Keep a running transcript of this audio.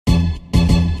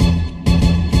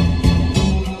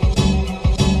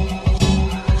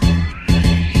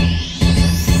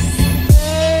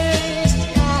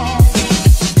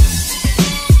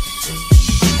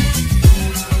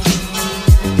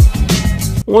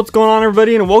What's going on,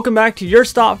 everybody, and welcome back to your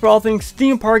stop for all things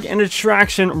theme park and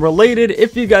attraction related.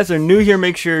 If you guys are new here,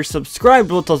 make sure you're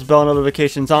subscribed with those bell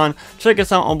notifications on. Check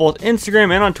us out on both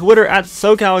Instagram and on Twitter at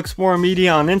SoCal Exploring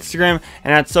Media on Instagram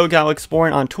and at SoCal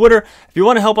Exploring on Twitter. If you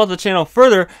want to help out the channel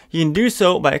further, you can do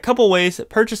so by a couple ways.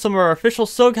 Purchase some of our official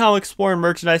SoCal Exploring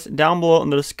merchandise down below in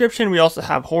the description. We also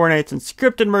have Horror Nights and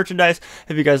scripted merchandise.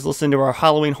 If you guys listen to our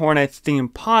Halloween Horror Nights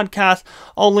themed podcast,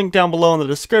 I'll link down below in the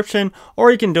description,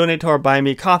 or you can donate to our Buy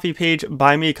Me Coffee page,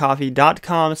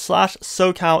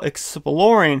 buymeacoffee.com/SoCal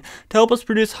Exploring, to help us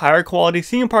produce higher quality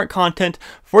theme park content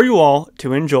for you all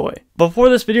to enjoy. Before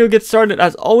this video gets started,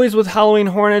 as always with Halloween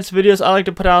Horror Nights videos, I like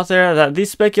to put out there that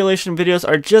these speculation videos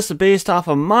are just based off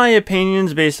of my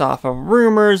opinions, based off of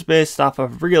rumors, based off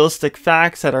of realistic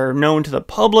facts that are known to the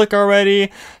public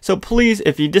already. So please,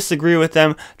 if you disagree with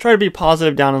them, try to be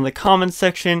positive down in the comments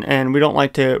section, and we don't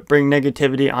like to bring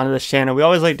negativity onto this channel. We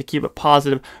always like to keep it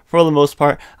positive for the most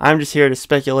part. I'm just here to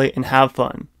speculate and have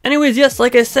fun. Anyways, yes,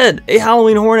 like I said, a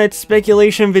Halloween Horror Nights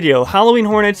speculation video. Halloween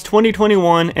Horror Nights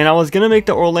 2021, and I was going to make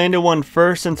the Orlando one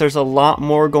first since there's a lot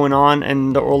more going on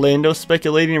in the Orlando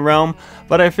speculating realm,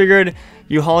 but I figured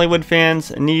you Hollywood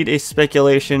fans need a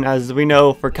speculation. As we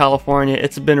know, for California,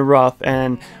 it's been rough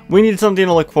and we need something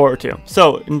to look forward to.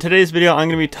 So in today's video, I'm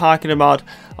going to be talking about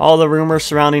all the rumors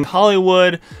surrounding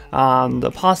Hollywood,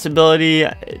 the possibility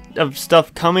of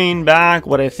stuff coming back,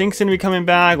 what I think is going to be coming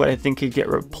back, what I think could get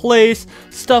replaced,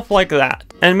 stuff like that.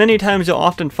 And many times you'll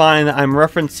often find that I'm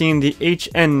referencing the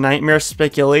HHN Nightmare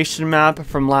speculation map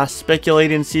from last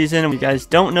speculating season. If you guys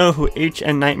don't know who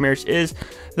HHN Nightmares is,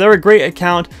 they're a great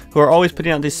account who are always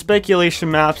putting out these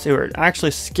speculation maps who are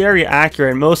actually scary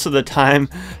accurate most of the time.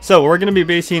 So we're going to be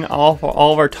basing all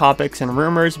of our topics and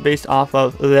rumors based off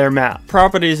of their map.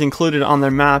 Properties included on their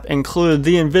map include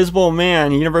The Invisible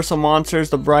Man, Universal Monsters,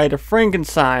 The Bride of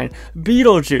Frankenstein,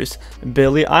 Beetlejuice,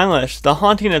 Billie Eilish, The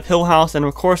Haunting of Hill House, and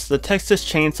of course the Texas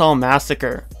Chainsaw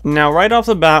Massacre. Now right off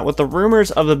the bat, with the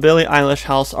rumors of the Billie Eilish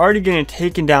house already getting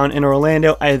taken down in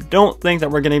Orlando, I don't think that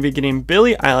we're going to be getting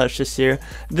Billie Eilish this year.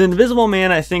 The Invisible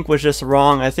Man, I think, was just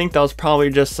wrong. I think that was probably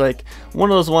just like one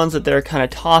of those ones that they're kind of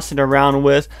tossing around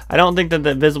with. I don't think that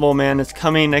the Invisible Man is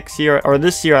coming next year or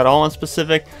this year at all in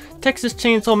specific. Texas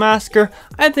Chainsaw Massacre,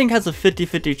 I think, has a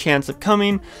 50-50 chance of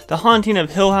coming. The Haunting of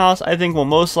Hill House, I think, will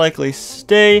most likely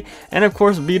stay. And of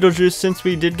course, Beetlejuice, since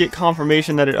we did get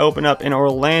confirmation that it opened up in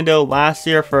Orlando last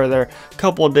year for their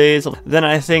couple of days, then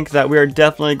I think that we are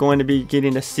definitely going to be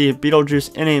getting to see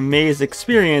Beetlejuice in a maze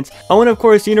experience. Oh, and of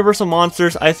course, Universal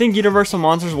Monsters, I think Universal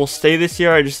Monsters will stay this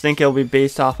year. I just think it'll be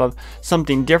based off of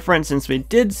something different, since we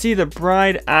did see The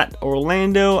Bride at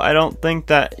Orlando. I don't think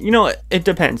that, you know, it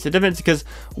depends. It depends because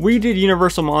we did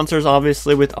Universal Monsters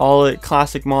obviously with all the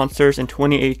classic monsters in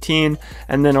 2018,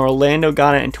 and then Orlando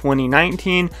got it in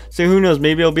 2019. So who knows,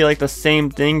 maybe it'll be like the same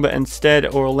thing, but instead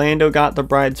Orlando got the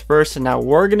brides first, and now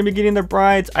we're going to be getting the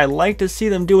brides. I like to see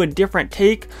them do a different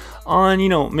take on, you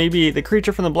know, maybe the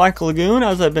creature from the Black Lagoon,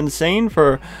 as I've been saying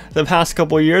for the past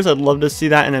couple of years. I'd love to see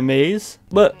that in a maze,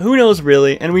 but who knows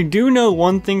really. And we do know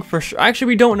one thing for sure. Actually,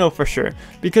 we don't know for sure,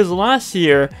 because last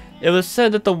year it was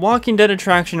said that the Walking Dead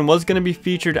attraction was going to be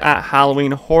featured at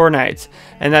Halloween Horror Nights,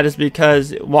 and that is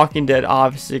because Walking Dead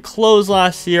obviously closed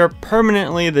last year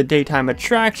permanently, the daytime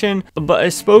attraction, but a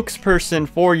spokesperson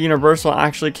for Universal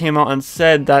actually came out and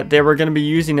said that they were going to be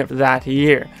using it for that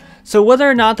year. So whether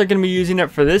or not they're going to be using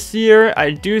it for this year, I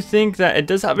do think that it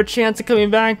does have a chance of coming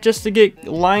back just to get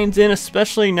lines in,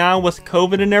 especially now with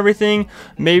COVID and everything.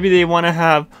 Maybe they want to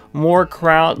have more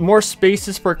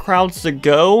spaces for crowds to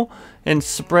go and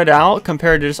spread out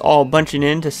compared to just all bunching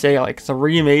in to say like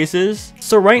 3 mazes.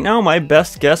 So right now, my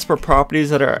best guess for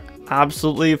properties that are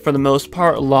absolutely, for the most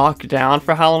part, locked down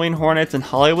for Halloween Horror Nights in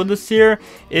Hollywood this year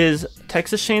is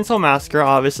Texas Chainsaw Massacre.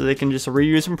 Obviously, they can just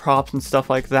reuse some props and stuff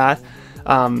like that.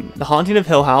 The Haunting of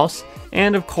Hill House,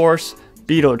 and of course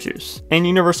Beetlejuice, and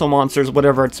Universal Monsters,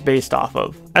 whatever it's based off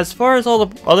of. As far as all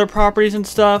the other properties and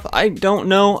stuff, I don't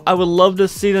know. I would love to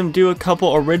see them do a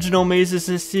couple original mazes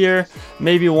this year.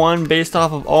 Maybe one based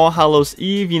off of All Hallows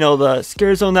Eve, you know, the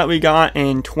scare zone that we got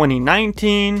in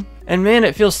 2019. And man,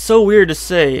 it feels so weird to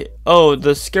say, oh,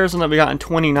 the scare zone that we got in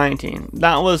 2019.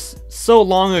 That was so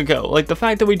long ago. Like, the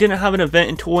fact that we didn't have an event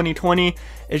in 2020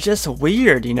 is just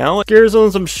weird, you know? Scare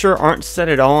zones, I'm sure, aren't set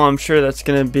at all. I'm sure that's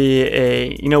going to be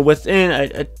a, you know, within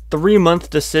a 3-month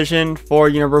decision for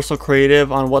Universal Creative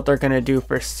on what they're going to do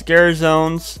for scare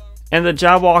zones. And the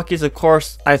Jabberwockies, of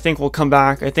course, I think will come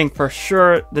back. I think for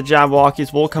sure the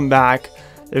Jabberwockies will come back.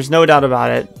 There's no doubt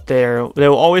about it. They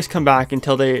will always come back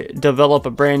until they develop a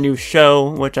brand new show,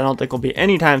 which I don't think will be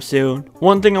anytime soon.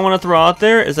 One thing I want to throw out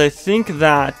there is I think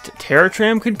that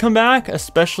Tram could come back,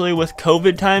 especially with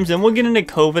COVID times, and we'll get into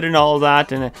COVID and all of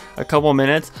that in a couple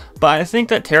minutes, but I think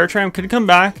that Tram could come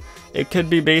back. It could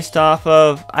be based off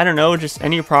of, I don't know, just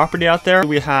any property out there.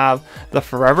 We have the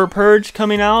Forever Purge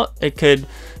coming out. It could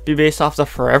be based off the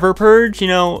Forever Purge, you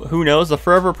know, who knows? The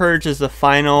Forever Purge is the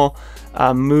final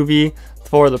movie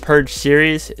for the Purge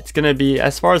series. It's going to be,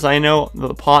 as far as I know,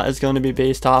 the plot is going to be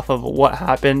based off of what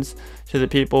happens to the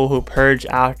people who purge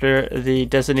after the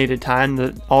designated time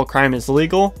that all crime is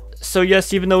legal. So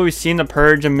yes, even though we've seen the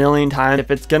Purge a million times, if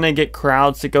it's going to get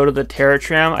crowds to go to the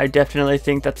Tram, I definitely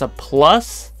think that's a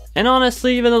plus. And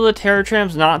honestly, even though the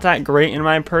Tram's not that great in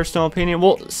my personal opinion,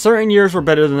 well, certain years were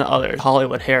better than the others.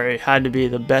 Hollywood Harry had to be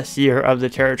the best year of the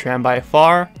Tram by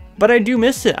far. But I do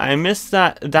miss it. I miss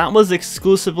that was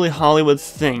exclusively Hollywood's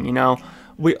thing, you know.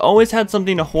 We always had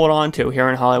something to hold on to here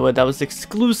in Hollywood that was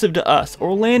exclusive to us.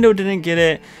 Orlando didn't get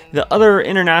it. The other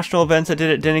international events that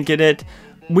did it didn't get it.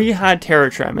 We had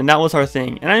Tram, and that was our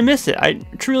thing. And I miss it. I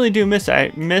truly do miss it.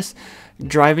 I miss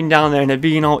driving down there and it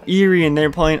being all eerie and they're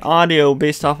playing audio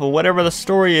based off of whatever the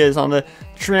story is on the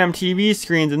Tram TV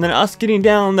screens, and then us getting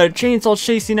down, the chainsaw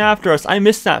chasing after us. I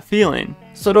miss that feeling.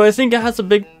 So do I think it has a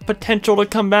big potential to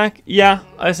come back? Yeah,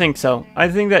 I think so. I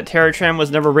think that Tram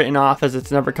was never written off as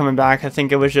it's never coming back. I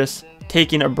think it was just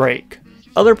taking a break.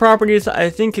 Other properties that I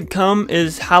think could come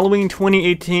is Halloween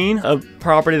 2018, a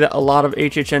property that a lot of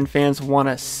HHN fans want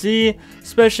to see,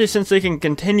 especially since they can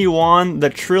continue on the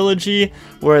trilogy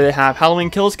where they have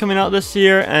Halloween Kills coming out this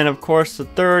year, and of course the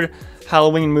third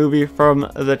Halloween movie from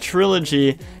the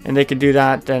trilogy, and they could do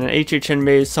that in an HHN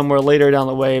maze somewhere later down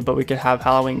the way, but we could have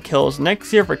Halloween Kills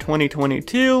next year for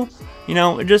 2022, you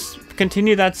know, just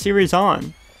continue that series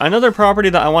on. Another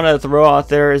property that I want to throw out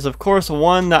there is, of course,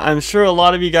 one that I'm sure a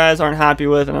lot of you guys aren't happy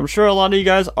with, and I'm sure a lot of you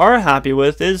guys are happy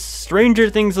with, is Stranger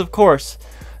Things, of course.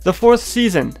 The 4th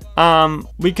season.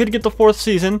 We could get the 4th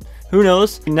season. Who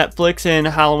knows? Netflix and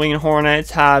Halloween Horror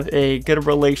Nights have a good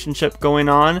relationship going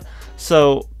on,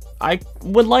 so I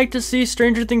would like to see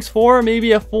Stranger Things 4,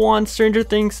 maybe a full-on Stranger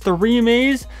Things 3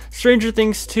 maze. Stranger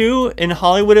Things 2, in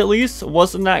Hollywood at least,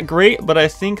 wasn't that great, but I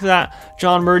think that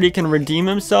John Murdy can redeem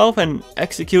himself and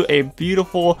execute a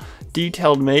beautiful,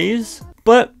 detailed maze.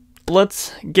 But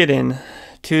let's get in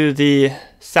to the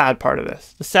sad part of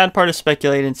this. The sad part is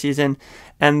speculating season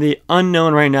and the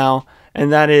unknown right now,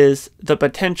 and that is the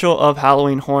potential of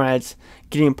Halloween Horror Nights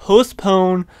getting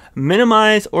postponed,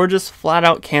 minimized, or just flat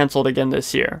out canceled again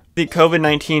this year. The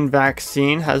COVID-19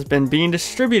 vaccine has been being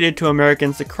distributed to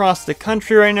Americans across the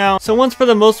country right now, so once for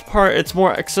the most part it's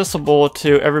more accessible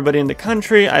to everybody in the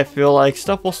country, I feel like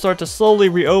stuff will start to slowly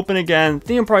reopen again.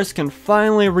 Theme parks can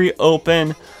finally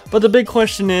reopen, but the big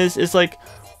question is like,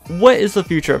 what is the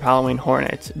future of Halloween Horror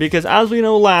Nights? Because as we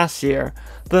know, last year,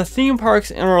 the theme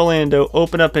parks in Orlando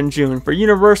opened up in June for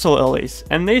Universal at least,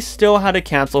 and they still had to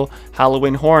cancel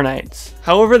Halloween Horror Nights.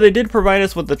 However, they did provide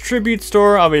us with the tribute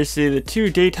store, obviously the 2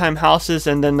 daytime houses,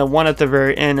 and then the one at the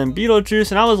very end in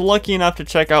Beetlejuice, and I was lucky enough to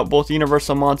check out both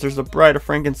Universal Monsters The Bride of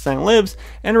Frankenstein Lives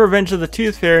and Revenge of the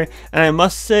Tooth Fairy, and I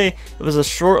must say, it was a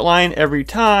short line every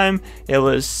time. It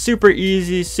was super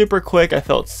easy, super quick. I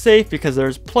felt safe because there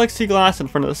was plexiglass in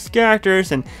front of the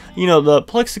characters, and you know, the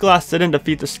plexiglass didn't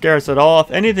defeat the scares at all.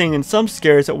 If anything, in some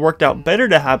scares it worked out better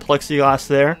to have plexiglass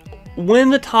there. When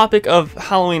the topic of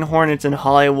Halloween Horror Nights in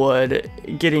Hollywood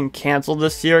getting canceled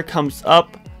this year comes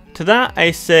up, to that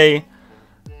I'd say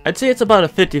it's about a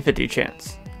 50-50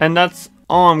 chance, and that's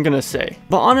all I'm gonna say.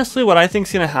 But honestly, what I think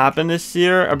is gonna happen this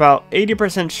year, about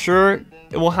 80% sure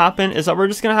it will happen, is that we're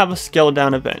just gonna have a scaled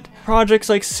down event. Projects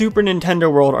like Super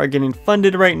Nintendo World are getting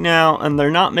funded right now, and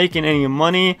they're not making any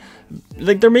money.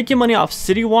 Like, they're making money off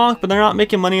City Walk, but they're not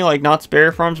making money like Knott's Berry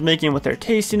Farm's making with their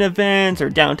tasting events, or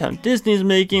Downtown Disney's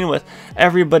making with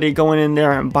everybody going in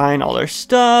there and buying all their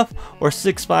stuff, or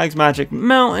Six Flags Magic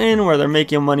Mountain, where they're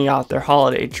making money off their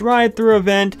holiday drive-thru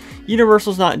event.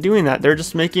 Universal's not doing that. They're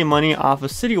just making money off of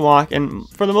City Walk, and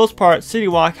for the most part, City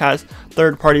Walk has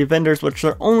third-party vendors, which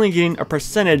they're only getting a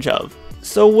percentage of.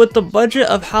 So with the budget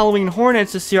of Halloween Horror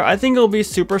Nights this year, I think it'll be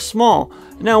super small.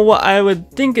 Now, what I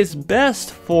would think is best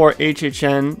for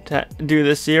HHN to do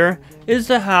this year is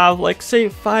to have, like, say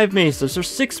 5 mazes or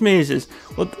 6 mazes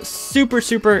with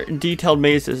super detailed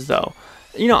mazes though.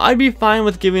 you know, I'd be fine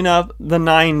with giving up the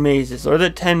 9 mazes or the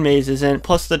 10 mazes and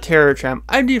plus the terror tram.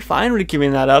 I'd be fine with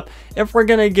giving that up if we're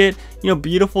gonna get, you know,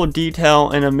 beautiful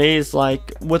detail in a maze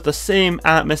like with the same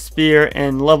atmosphere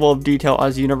and level of detail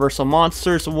as Universal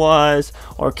Monsters was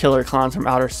or Killer Clowns from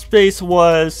Outer Space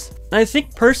was. And I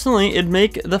think personally it'd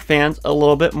make the fans a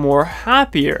little bit more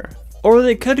happier. Or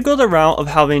they could go the route of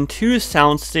having 2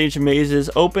 soundstage mazes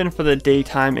open for the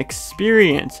daytime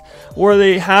experience, where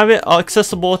they have it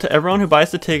accessible to everyone who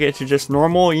buys the ticket to just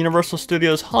normal Universal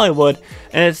Studios Hollywood,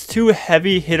 and it's 2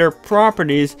 heavy hitter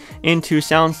properties in 2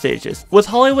 sound stages. With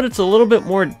Hollywood, it's a little bit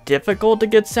more difficult to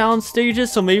get sound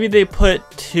stages, so maybe they put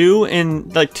 2 in,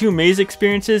 like 2 maze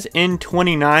experiences in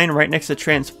 29 right next to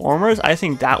Transformers. I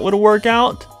think that would work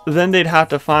out. Then they'd have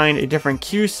to find a different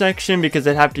queue section because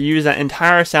they'd have to use that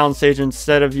entire soundstage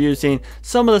instead of using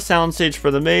some of the soundstage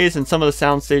for the maze and some of the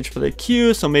soundstage for the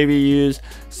queue. So maybe use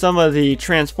some of the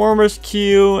Transformers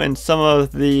queue and some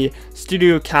of the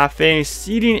Studio Cafe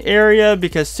seating area,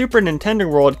 because Super Nintendo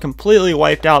World completely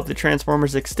wiped out the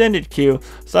Transformers extended queue,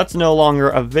 so that's no longer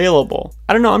available.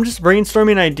 I don't know, I'm just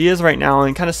brainstorming ideas right now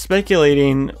and kind of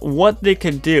speculating what they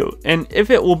could do and if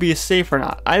it will be safe or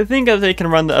not. I think that they can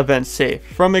run the event safe.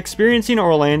 From experiencing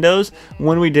Orlando's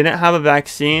when we didn't have a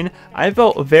vaccine, I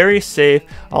felt very safe.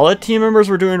 All the team members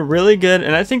were doing really good,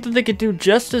 and I think that they could do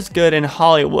just as good in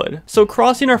Hollywood. So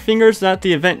crossing our fingers that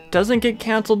the event doesn't get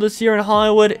canceled this year in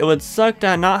Hollywood. It would suck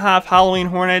to not have Halloween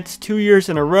Horror Nights 2 years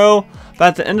in a row, but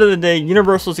at the end of the day,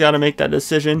 Universal's got to make that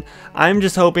decision. I'm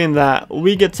just hoping that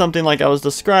we get something like I was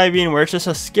describing, where it's just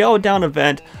a scaled down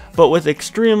event, but with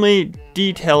extremely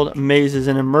detailed mazes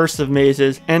and immersive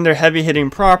mazes, and their heavy hitting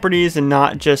properties and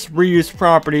not just reused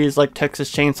properties like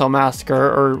Texas Chainsaw Massacre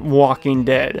or Walking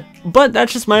Dead. But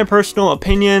that's just my personal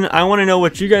opinion. I want to know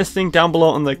what you guys think down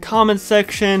below in the comments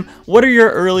section. What are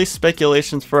your early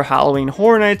speculations for Halloween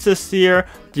Horror Nights this year?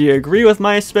 Do you agree with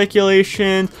my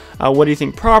speculation? What do you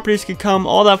think properties could come?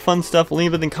 All that fun stuff,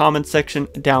 leave it in the comments section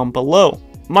down below.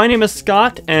 My name is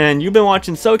Scott, and you've been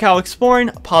watching SoCal Exploring.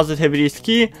 Positivity is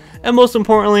key, and most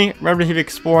importantly, remember to keep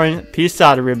exploring. Peace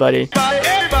out, everybody.